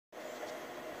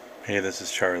Hey, this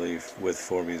is Charlie with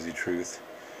 4BZ Truth.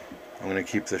 I'm going to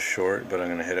keep this short, but I'm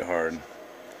going to hit it hard.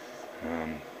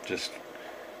 Just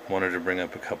wanted to bring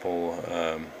up a couple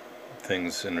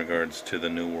things in regards to the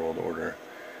New World Order.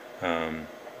 Um,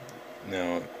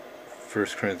 Now, 1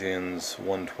 Corinthians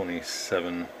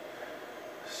 1:27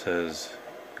 says,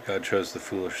 God chose the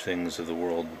foolish things of the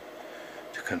world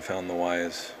to confound the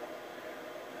wise.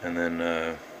 And then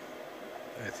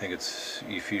I think it's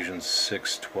Ephesians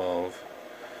 6:12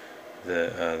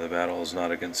 that the battle is not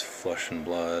against flesh and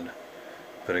blood,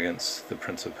 but against the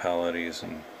principalities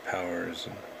and powers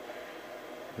and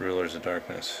rulers of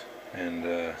darkness.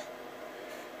 And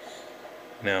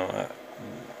now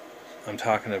I'm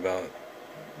talking about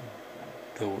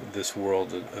this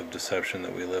world of deception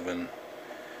that we live in,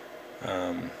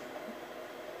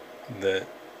 that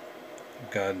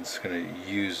God's going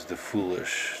to use the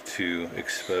foolish to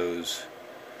expose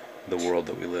the world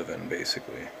that we live in,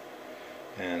 basically.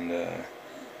 And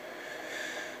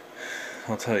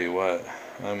I'll tell you what,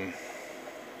 I'm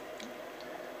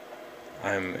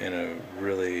in a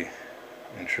really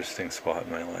interesting spot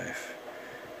in my life,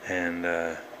 and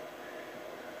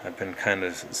I've been kind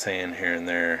of saying here and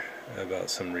there about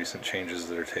some recent changes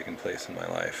that are taking place in my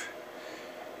life.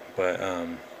 But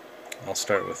I'll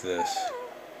start with this.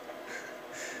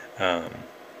 Um,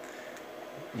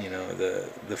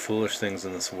 the foolish things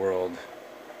in this world.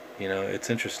 It's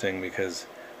interesting because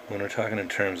when we're talking in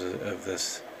terms of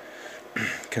this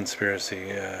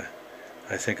conspiracy,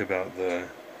 I think about the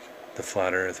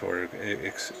flat Earth or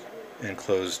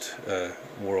enclosed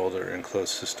world or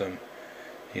enclosed system.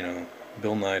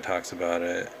 Bill Nye talks about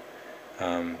it.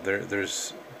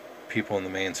 There's people in the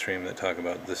mainstream that talk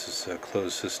about this is a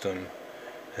closed system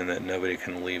and that nobody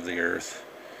can leave the Earth,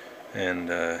 and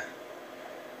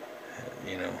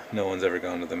no one's ever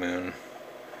gone to the moon,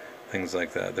 things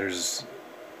like that.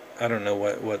 I don't know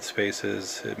what space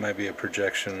is. It might be a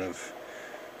projection of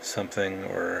something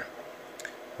or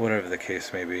whatever the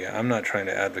case may be. I'm not trying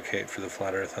to advocate for the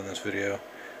flat Earth on this video.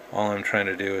 All I'm trying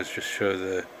to do is just show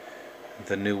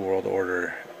the New World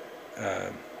Order,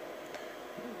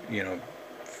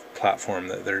 platform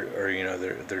that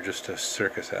they're just a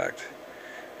circus act.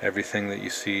 Everything that you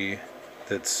see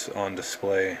that's on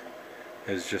display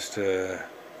is just a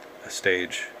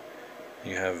stage.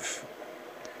 You have,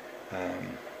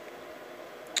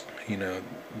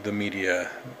 the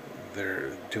media.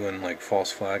 They're doing like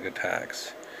false flag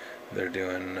attacks. They're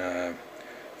doing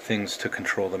things to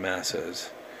control the masses.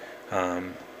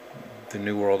 The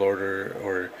New World Order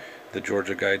or the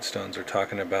Georgia Guidestones are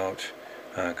talking about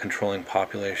controlling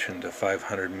population to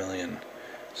 500 million,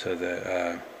 so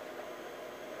that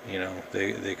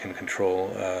they can control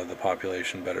the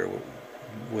population better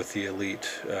with the elite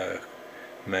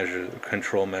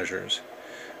control measures.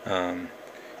 I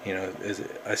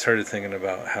started thinking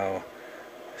about how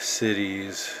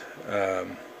cities,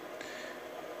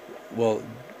 well,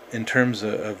 in terms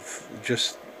of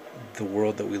just the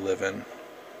world that we live in,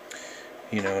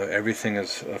 everything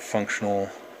is a functional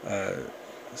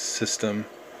system.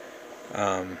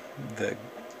 That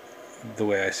the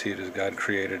way I see it is God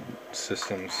created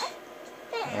systems.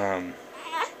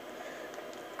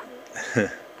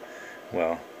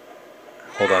 Well,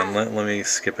 hold on. Let me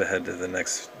skip ahead to the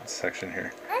next section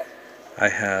here. I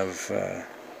have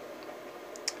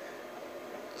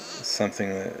something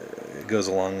that goes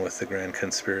along with the Grand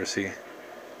Conspiracy.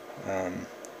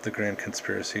 The Grand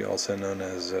Conspiracy, also known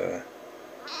as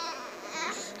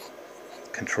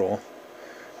control.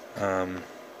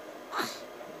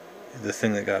 The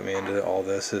thing that got me into all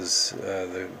this is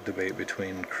the debate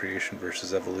between creation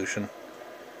versus evolution.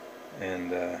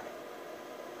 And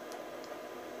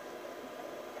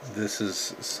this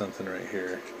is something right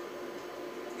here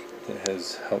that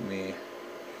has helped me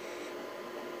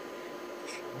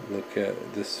look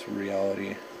at this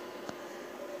reality.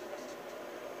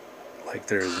 Like,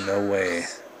 there is no way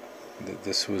that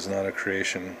this was not a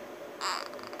creation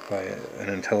by an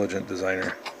intelligent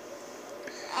designer.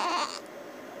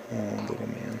 Oh, little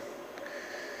man.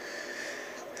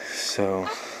 So,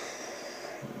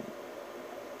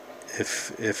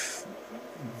 if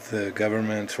the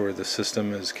government or the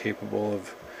system is capable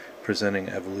of presenting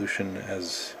evolution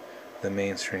as the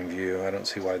mainstream view, I don't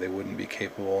see why they wouldn't be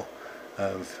capable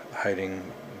of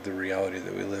hiding the reality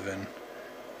that we live in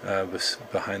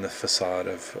behind the facade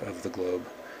of the globe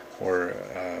or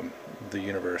the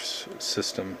universe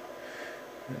system.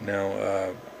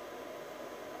 Now,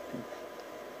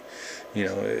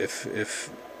 if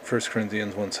 1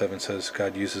 Corinthians 1:7 says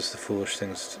God uses the foolish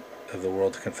things of the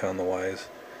world to confound the wise,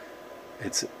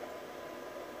 it's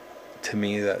to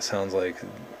me that sounds like,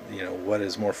 what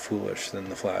is more foolish than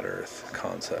the flat earth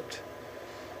concept?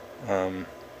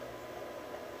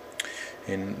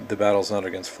 And the battle's not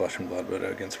against flesh and blood, but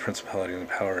against principality and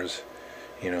powers.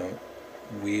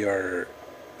 We are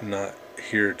not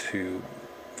here to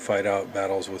fight out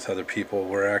battles with other people.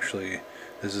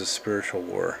 This is a spiritual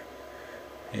war.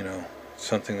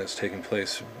 Something that's taking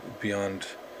place beyond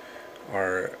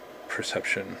our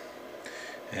perception.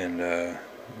 And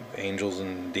angels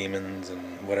and demons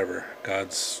and whatever.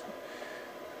 God's,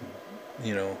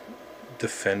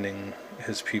 defending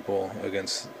his people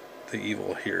against the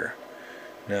evil here.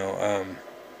 Now,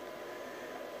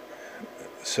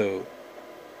 so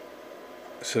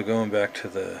going back to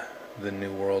the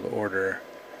New World Order,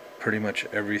 pretty much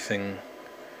everything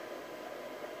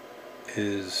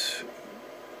is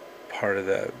part of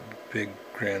that big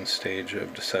grand stage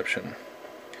of deception.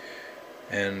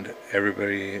 And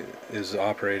everybody is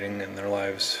operating in their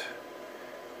lives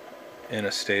in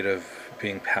a state of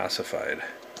being pacified.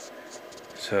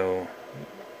 So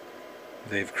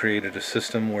they've created a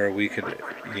system where we could,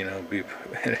 be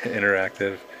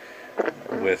interactive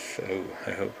with,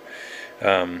 I hope.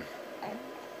 Oh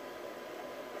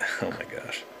my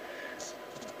gosh.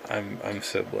 I'm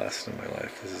so blessed in my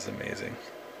life. This is amazing.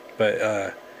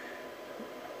 But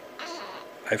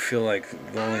I feel like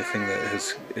the only thing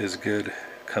that is good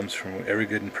comes from, every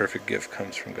good and perfect gift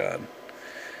comes from God.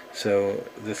 So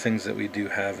the things that we do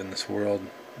have in this world,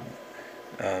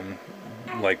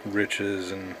 like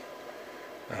riches and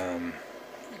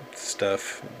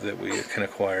stuff that we can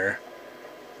acquire,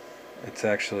 it's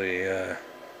actually oh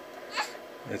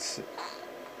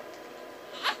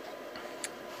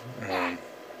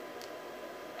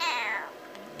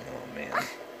man,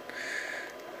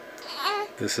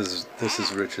 this is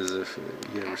riches. If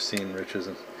you ever seen riches,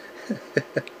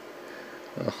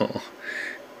 oh,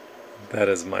 that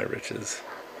is my riches.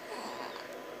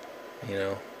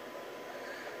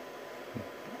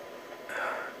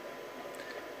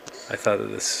 I thought that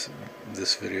this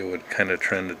video would kind of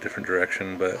trend a different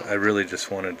direction, but I really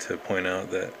just wanted to point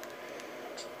out that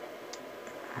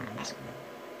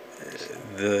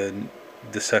the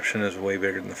deception is way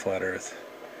bigger than the flat earth.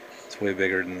 It's way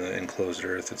bigger than the enclosed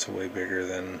earth. It's way bigger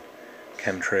than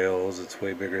chemtrails. It's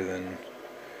way bigger than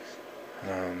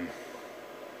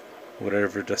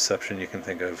whatever deception you can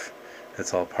think of.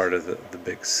 It's all part of the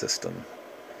big system.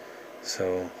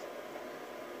 So,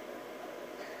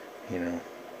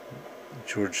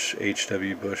 George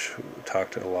H.W. Bush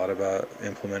talked a lot about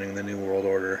implementing the New World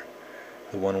Order,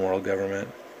 the one world government.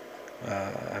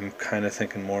 I'm kind of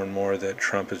thinking more and more that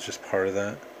Trump is just part of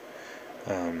that,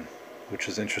 which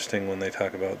is interesting when they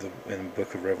talk about in the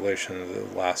book of Revelation, the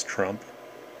last Trump.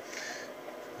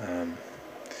 I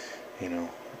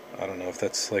don't know if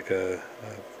that's like a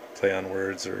play on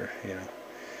words or,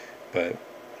 but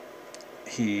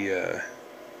he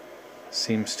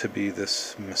seems to be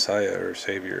this Messiah or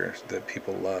Savior that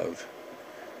people love,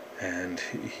 and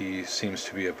he seems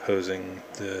to be opposing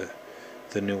the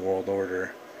New World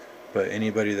Order. But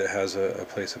anybody that has a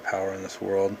place of power in this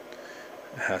world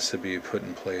has to be put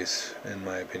in place, in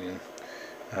my opinion.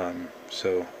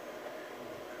 So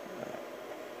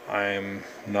I'm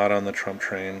not on the Trump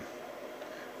train.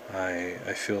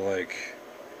 I feel like,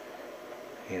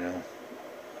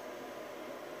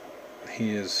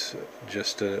 he is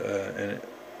just an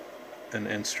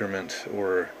instrument,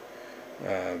 or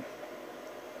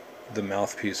the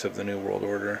mouthpiece of the New World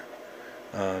Order.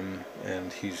 And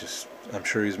I'm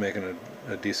sure he's making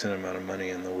a decent amount of money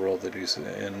in the world that he's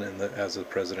in as a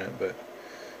president, but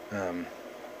and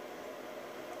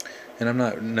I'm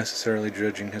not necessarily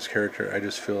judging his character. I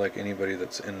just feel like anybody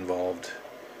that's involved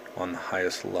on the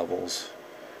highest levels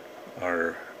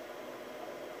are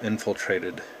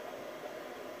infiltrated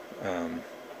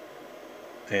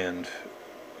and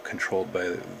controlled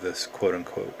by this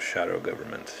quote-unquote shadow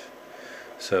government.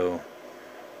 So,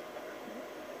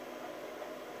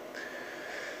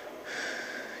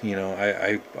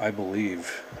 I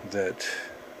believe that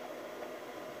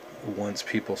once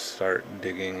people start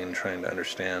digging and trying to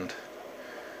understand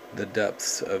the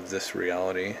depths of this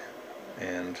reality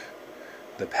and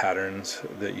the patterns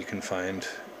that you can find,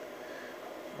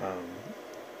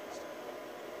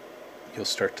 you'll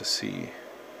start to see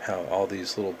how all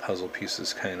these little puzzle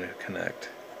pieces kind of connect.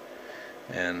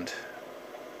 And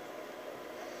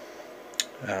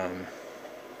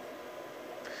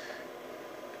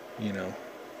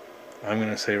I'm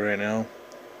going to say right now,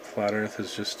 Flat Earth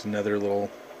is just another little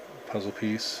puzzle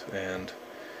piece, and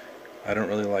I don't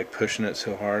really like pushing it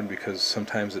so hard because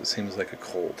sometimes it seems like a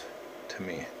cult to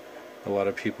me. A lot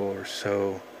of people are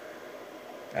so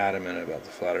adamant about the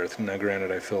flat earth. Now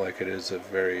granted, I feel like it is a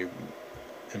very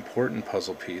important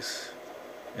puzzle piece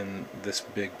in this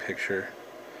big picture,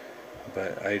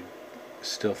 but I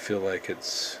still feel like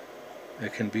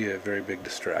it can be a very big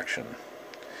distraction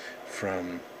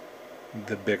from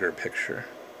the bigger picture.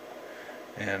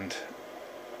 And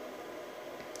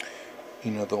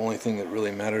the only thing that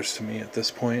really matters to me at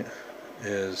this point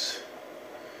is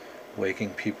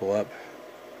waking people up.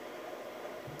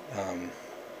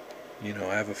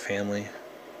 I have a family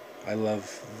I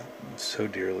love so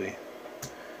dearly.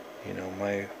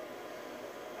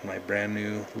 My brand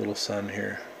new little son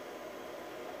here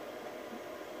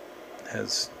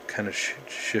has kind of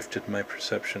shifted my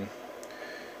perception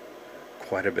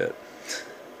quite a bit.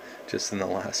 Just in the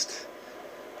last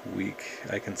week,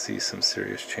 I can see some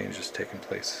serious changes taking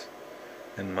place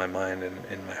in my mind and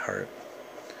in my heart,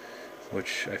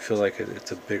 which I feel like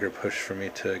it's a bigger push for me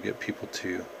to get people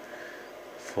to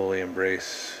fully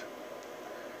embrace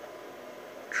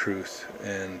truth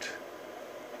and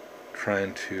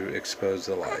trying to expose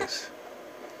the lies.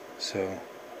 So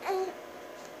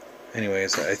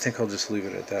anyways, I think I'll just leave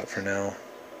it at that for now.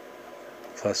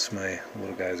 Plus my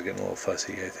little guy's getting a little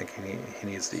fussy. I think he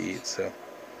needs to eat. So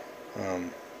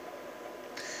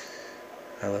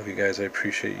I love you guys. I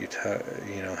appreciate you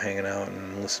hanging out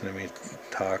and listening to me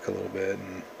talk a little bit,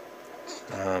 and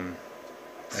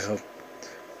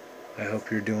I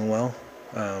hope you're doing well.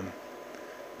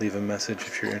 Leave a message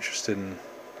if you're interested in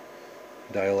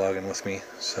dialoguing with me.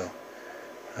 So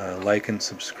like and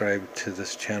subscribe to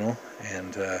this channel,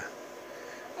 and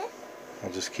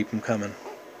I'll just keep them coming.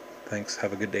 Thanks.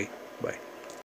 Have a good day. Bye.